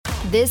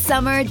This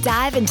summer,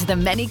 dive into the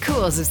many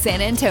cools of San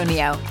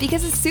Antonio,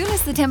 because as soon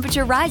as the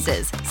temperature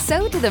rises,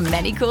 so do the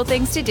many cool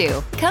things to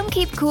do. Come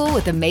keep cool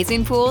with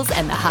amazing pools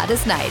and the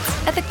hottest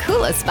nights at the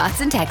coolest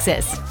spots in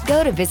Texas.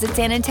 Go to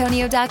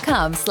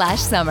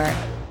visitsanantonio.com/summer.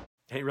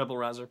 Hey, Rebel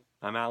Rouser.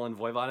 I'm Alan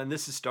Voivod, and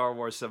this is Star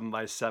Wars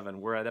 7x7.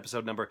 We're at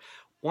episode number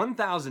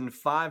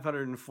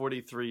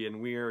 1543,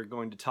 and we are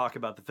going to talk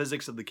about the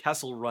physics of the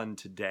Kessel Run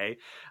today.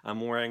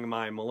 I'm wearing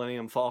my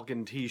Millennium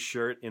Falcon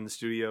t-shirt in the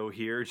studio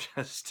here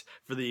just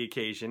for the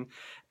occasion.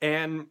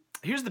 And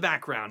here's the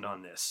background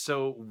on this.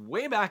 So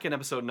way back in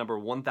episode number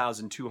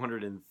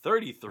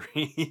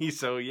 1233,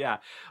 so yeah,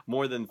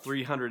 more than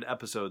 300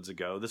 episodes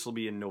ago, this will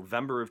be in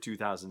November of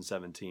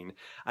 2017,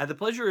 I had the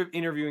pleasure of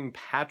interviewing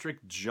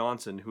Patrick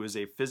Johnson, who is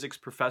a physics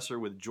professor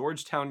with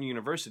Georgetown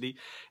University,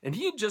 and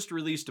he had just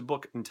released a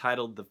book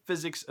entitled The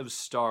Physics of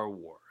Star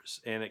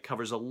Wars, and it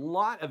covers a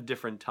lot of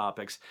different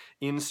topics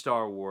in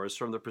Star Wars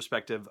from the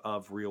perspective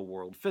of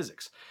real-world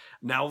physics.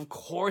 Now, of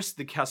course,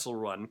 the Kessel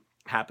Run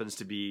happens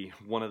to be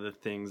one of the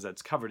things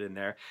that's covered in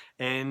there,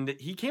 and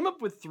he came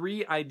up with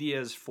 3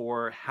 ideas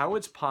for how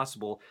it's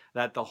possible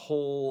that the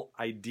whole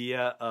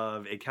idea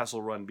of a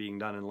Kessel Run being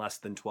done in less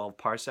than 12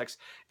 parsecs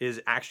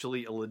is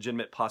actually a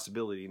legitimate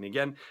possibility. And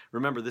again,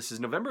 remember, this is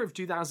November of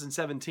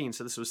 2017,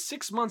 so this was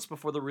 6 months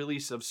before the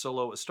release of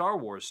Solo: A Star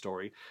Wars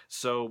Story,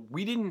 so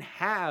we didn't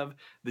have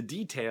the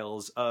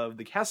details of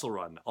the Kessel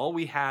Run. All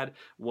we had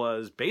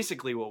was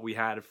basically what we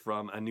had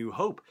from A New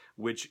Hope,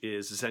 which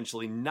is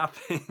essentially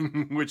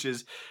nothing, which is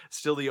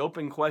still the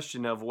open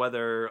question of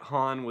whether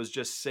Han was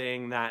just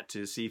saying that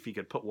to see if he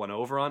could put one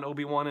over on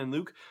Obi-Wan and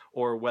Luke,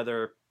 or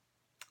whether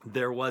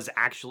there was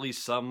actually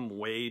some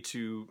way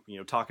to,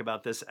 talk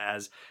about this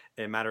as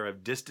a matter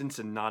of distance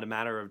and not a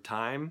matter of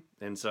time.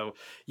 And so,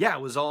 yeah,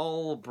 it was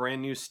all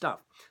brand new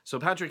stuff. So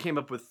Patrick came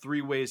up with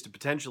 3 ways to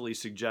potentially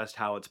suggest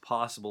how it's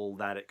possible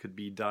that it could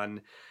be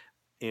done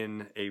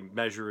in a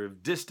measure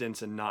of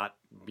distance and not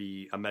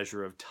be a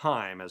measure of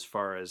time, as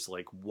far as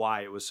like why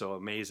it was so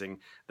amazing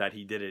that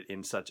he did it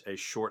in such a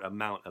short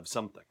amount of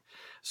something.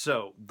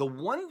 So the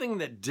one thing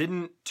that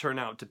didn't turn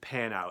out to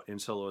pan out in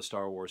Solo: A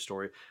Star Wars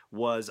Story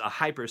was a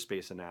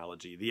hyperspace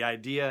analogy. The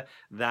idea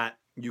that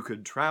you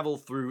could travel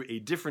through a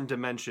different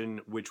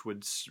dimension, which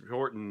would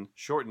shorten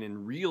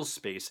in real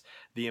space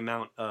the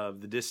amount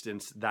of the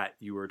distance that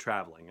you were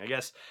traveling. I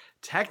guess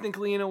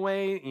technically, in a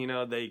way,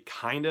 they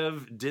kind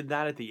of did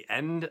that at the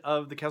end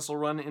of the Kessel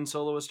Run in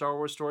Solo: A Star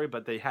Wars Story,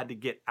 but they had to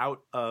get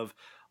out of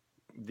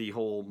the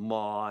whole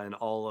Maw and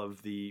all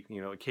of the,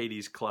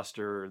 Katie's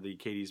cluster, the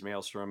Katie's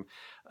maelstrom,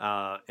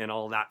 and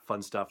all that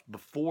fun stuff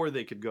before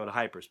they could go to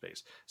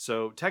hyperspace.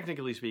 So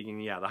technically speaking,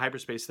 yeah, the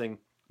hyperspace thing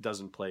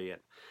doesn't play in.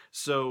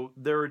 So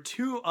there are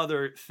 2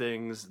 other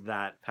things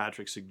that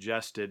Patrick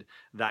suggested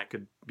that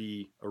could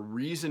be a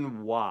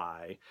reason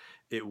why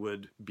it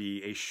would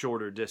be a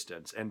shorter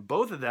distance. And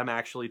both of them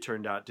actually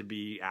turned out to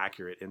be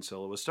accurate in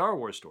Solo: A Star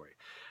Wars Story.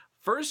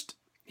 First,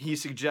 he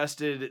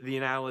suggested the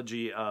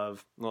analogy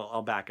of, well,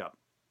 I'll back up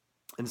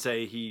and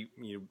say he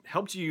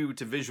helped you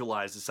to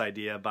visualize this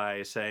idea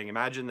by saying,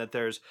 imagine that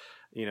there's,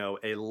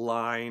 a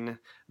line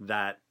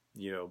that,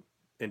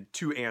 and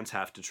 2 ants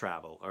have to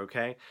travel,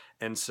 okay?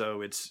 And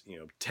so it's,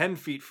 10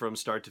 feet from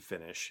start to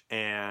finish,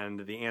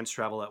 and the ants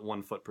travel at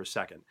 1 foot per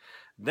second.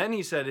 Then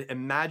he said,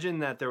 imagine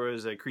that there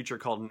was a creature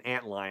called an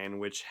antlion,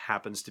 which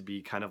happens to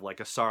be kind of like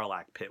a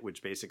sarlacc pit,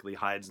 which basically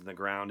hides in the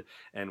ground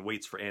and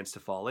waits for ants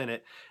to fall in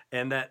it.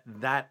 And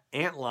that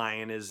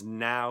antlion is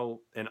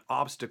now an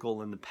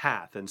obstacle in the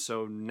path. And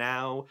so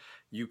now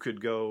you could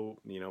go,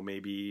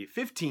 maybe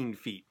 15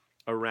 feet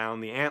around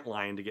the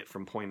antlion to get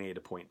from point A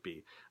to point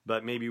B.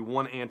 But maybe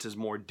one ant is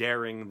more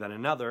daring than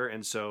another,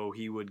 and so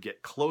he would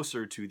get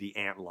closer to the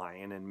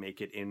antlion and make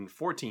it in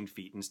 14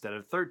 feet instead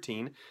of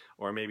 13,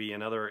 or maybe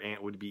another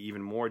ant would be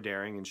even more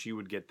daring and she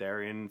would get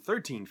there in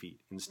 13 feet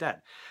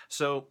instead.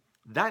 So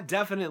that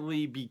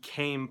definitely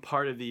became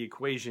part of the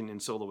equation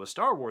in Solo: A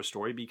Star Wars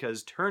Story,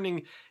 because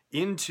turning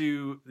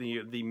into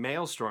the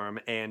maelstrom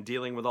and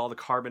dealing with all the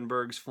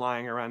Carbonbergs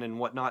flying around and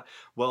whatnot,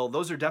 well,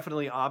 those are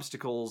definitely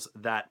obstacles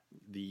that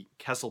the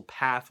Kessel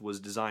path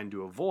was designed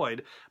to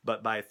avoid,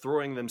 but by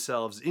throwing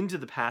themselves into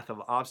the path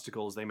of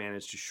obstacles, they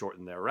managed to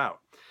shorten their route.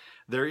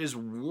 There is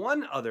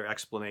one other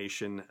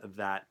explanation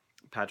that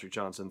Patrick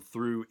Johnson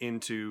threw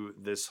into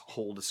this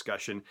whole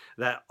discussion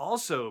that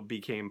also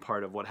became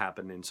part of what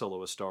happened in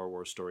Solo: A Star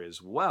Wars Story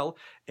as well,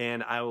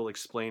 and I will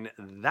explain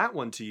that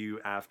one to you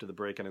after the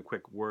break and a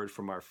quick word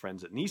from our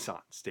friends at Nissan.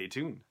 Stay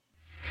tuned.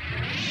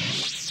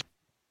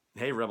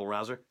 Hey, Rebel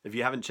Rouser, if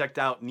you haven't checked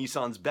out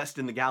Nissan's Best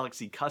in the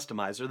Galaxy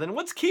Customizer, then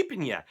what's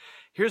keeping you?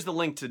 Here's the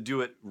link to do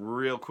it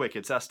real quick.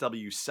 It's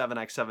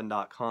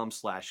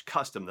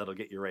sw7x7.com/custom. That'll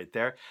get you right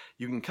there.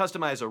 You can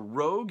customize a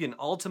Rogue, an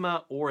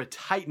Ultima, or a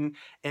Titan,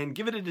 and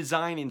give it a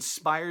design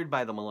inspired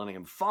by the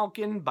Millennium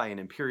Falcon, by an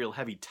Imperial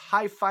Heavy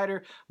TIE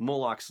Fighter,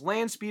 Moloch's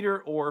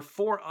Landspeeder, or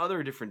 4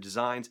 other different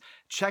designs.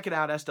 Check it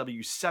out,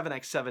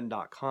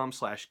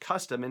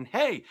 sw7x7.com/custom. And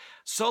hey,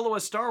 Solo: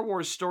 A Star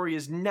Wars Story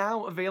is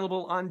now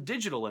available on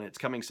digital, and it's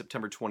coming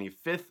September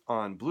 25th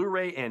on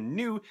Blu-ray and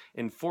new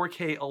in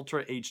 4K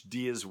Ultra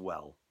HD as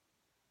well.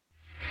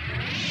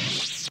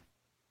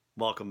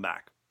 Welcome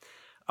back.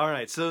 All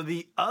right, so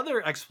the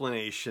other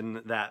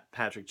explanation that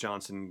Patrick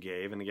Johnson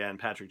gave, and again,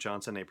 Patrick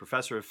Johnson, a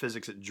professor of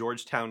physics at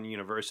Georgetown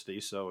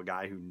University, so a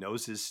guy who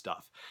knows his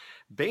stuff,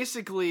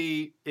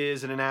 basically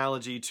is an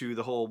analogy to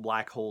the whole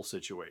black hole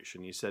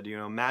situation. He said,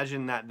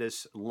 imagine that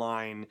this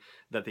line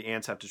that the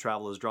ants have to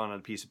travel is drawn on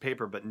a piece of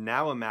paper, but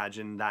now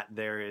imagine that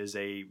there is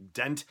a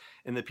dent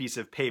in the piece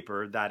of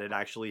paper, that it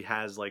actually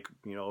has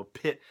a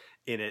pit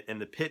in it, and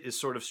the pit is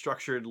sort of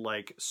structured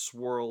like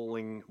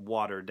swirling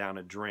water down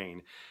a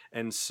drain.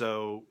 And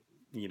so,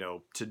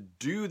 to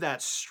do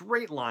that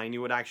straight line,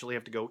 you would actually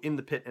have to go in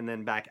the pit and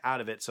then back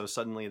out of it. So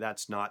suddenly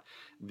that's not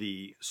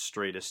the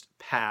straightest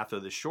path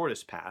or the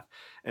shortest path.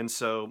 And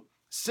so,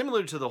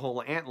 similar to the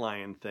whole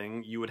antlion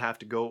thing, you would have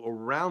to go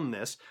around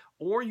this,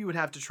 or you would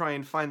have to try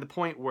and find the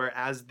point where,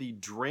 as the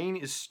drain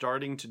is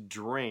starting to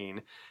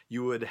drain,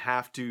 you would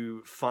have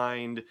to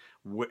find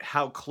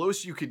how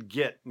close you could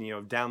get,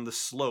 down the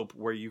slope,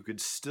 where you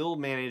could still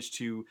manage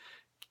to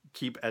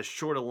keep as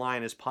short a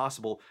line as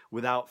possible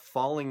without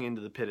falling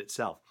into the pit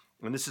itself.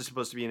 And this is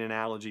supposed to be an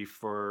analogy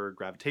for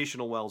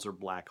gravitational wells or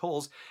black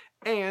holes.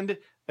 And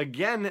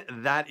again,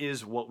 that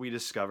is what we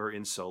discover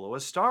in Solo: A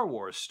Star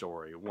Wars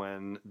Story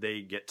when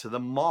they get to the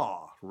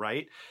Maw,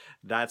 right?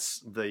 That's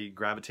the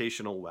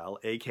gravitational well,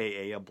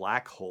 aka a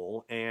black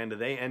hole, and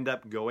they end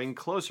up going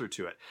closer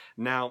to it.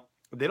 Now,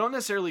 they don't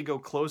necessarily go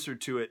closer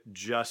to it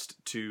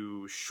just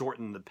to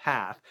shorten the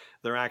path.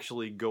 They're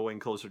actually going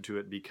closer to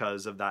it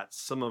because of that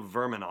Sum of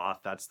Verminoth.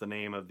 That's the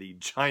name of the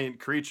giant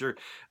creature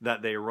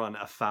that they run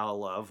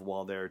afoul of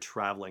while they're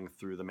traveling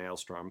through the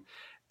Maelstrom.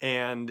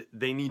 And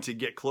they need to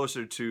get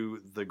closer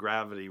to the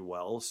gravity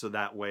well, so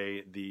that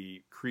way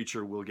the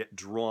creature will get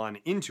drawn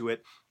into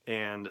it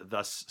and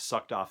thus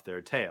sucked off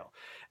their tail.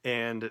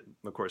 And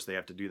of course, they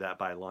have to do that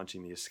by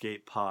launching the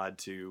escape pod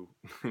to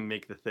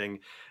make the thing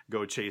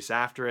go chase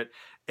after it.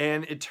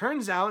 And it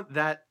turns out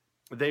that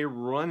they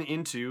run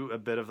into a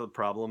bit of a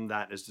problem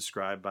that is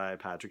described by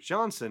Patrick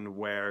Johnson,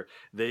 where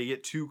they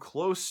get too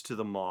close to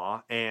the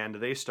Maw and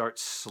they start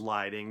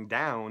sliding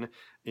down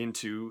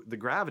into the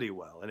gravity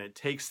well. And it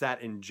takes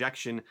that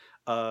injection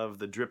of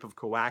the drip of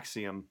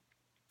coaxium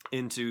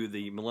into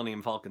the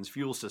Millennium Falcon's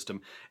fuel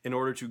system in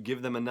order to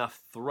give them enough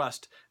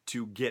thrust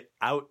to get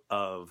out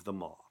of the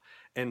Maw.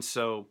 And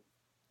so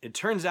it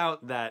turns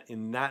out that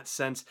in that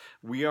sense,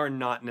 we are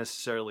not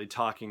necessarily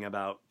talking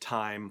about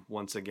time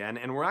once again,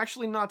 and we're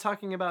actually not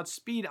talking about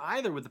speed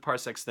either with the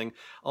parsecs thing,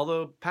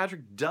 although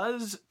Patrick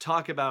does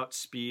talk about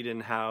speed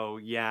and how,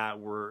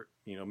 we're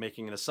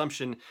making an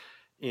assumption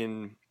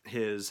in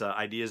his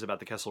ideas about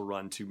the Kessel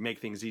Run to make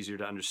things easier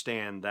to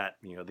understand that,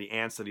 the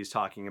ants that he's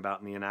talking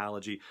about in the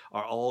analogy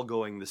are all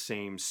going the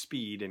same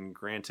speed. And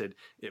granted,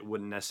 it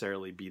wouldn't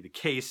necessarily be the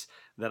case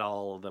that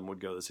all of them would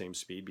go the same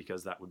speed,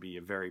 because that would be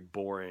a very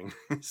boring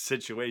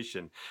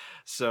situation.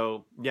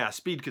 So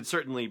speed could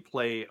certainly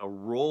play a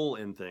role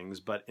in things,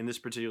 but in this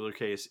particular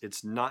case,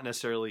 it's not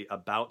necessarily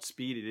about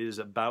speed. It is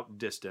about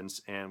distance.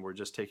 And we're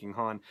just taking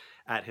Han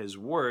at his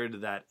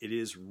word that it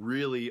is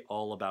really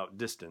all about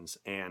distance.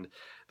 And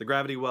the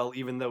gravity well,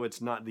 even though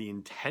it's not the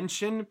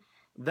intention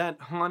that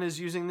Han is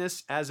using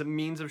this as a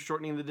means of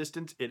shortening the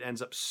distance, it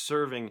ends up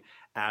serving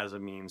as a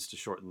means to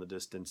shorten the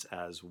distance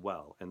as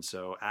well. And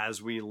so,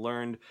 as we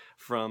learned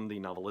from the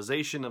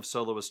novelization of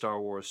Solo: A Star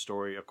Wars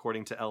Story,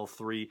 according to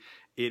L3,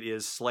 it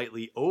is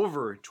slightly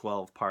over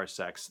 12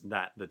 parsecs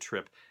that the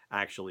trip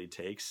actually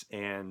takes.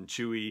 And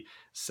Chewie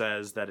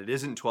says that it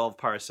isn't 12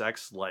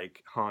 parsecs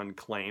like Han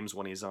claims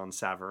when he's on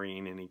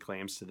Savareen, and he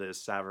claims to the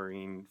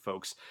Savareen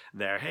folks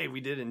there, hey,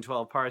 we did it in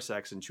 12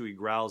 parsecs, and Chewie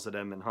growls at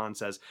him, and Han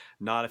says,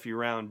 not if you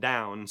round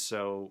down.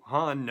 So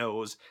Han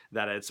knows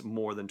that it's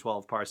more than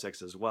 12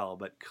 parsecs as well,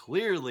 but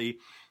clearly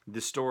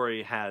the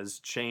story has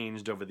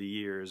changed over the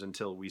years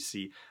until we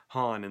see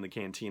Han in the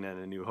cantina in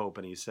A New Hope,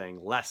 and he's saying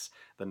less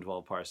than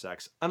 12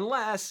 parsecs,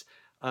 unless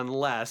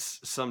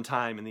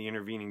sometime in the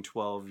intervening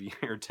 12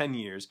 or 10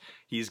 years,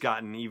 he's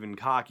gotten even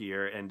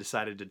cockier and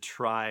decided to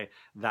try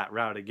that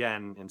route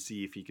again and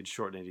see if he could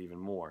shorten it even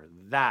more.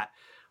 That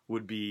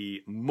would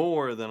be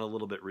more than a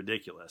little bit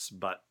ridiculous.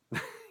 But,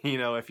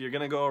 if you're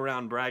going to go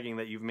around bragging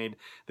that you've made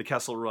the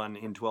Kessel Run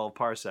in 12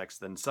 parsecs,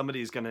 then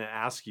somebody's going to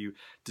ask you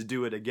to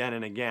do it again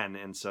and again.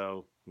 And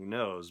so, who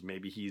knows,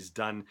 maybe he's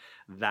done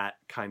that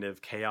kind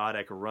of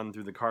chaotic run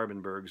through the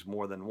Carbonbergs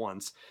more than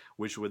once,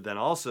 which would then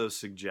also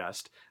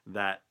suggest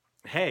that,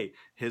 hey,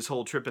 his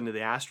whole trip into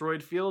the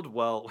asteroid field,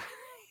 well,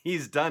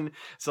 he's done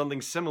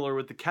something similar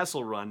with the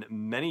Kessel Run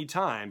many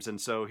times.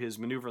 And so his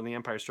maneuver in The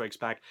Empire Strikes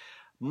Back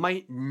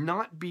might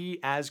not be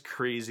as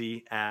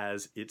crazy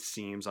as it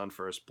seems on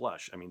first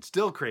blush. I mean,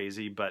 still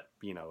crazy, but,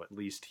 at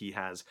least he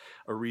has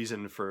a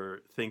reason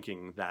for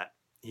thinking that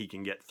he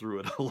can get through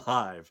it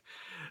alive.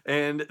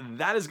 And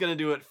that is going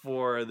to do it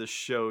for the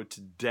show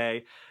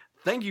today.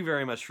 Thank you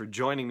very much for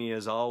joining me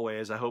as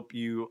always. I hope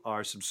you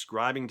are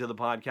subscribing to the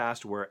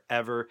podcast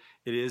wherever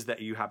it is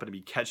that you happen to be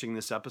catching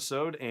this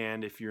episode.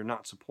 And if you're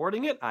not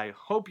supporting it, I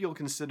hope you'll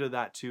consider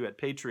that too at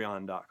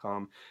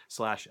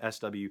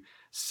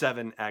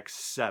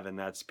patreon.com/SW7X7.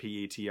 That's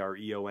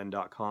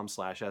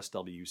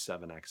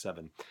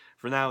patreon.com/SW7X7.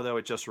 For now, though,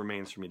 it just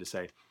remains for me to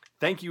say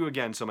thank you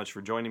again so much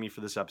for joining me for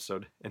this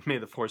episode, and may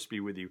the Force be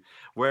with you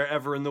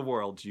wherever in the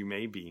world you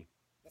may be.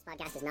 This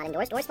podcast is not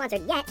endorsed or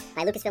sponsored yet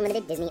by Lucasfilm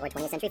Limited, Disney, or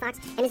 20th Century Fox,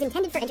 and is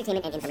intended for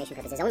entertainment and information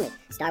purposes only.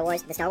 Star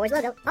Wars, the Star Wars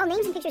logo, all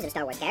names and pictures of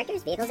Star Wars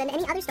characters, vehicles, and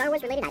any other Star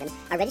Wars-related items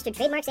are registered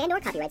trademarks and/or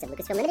copyrights of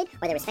Lucasfilm Limited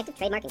or their respective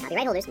trademark and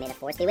copyright holders. May the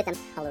Force be with them.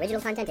 All original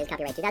content is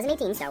copyright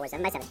 2018 Star Wars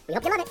 7x7. We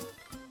hope you love it.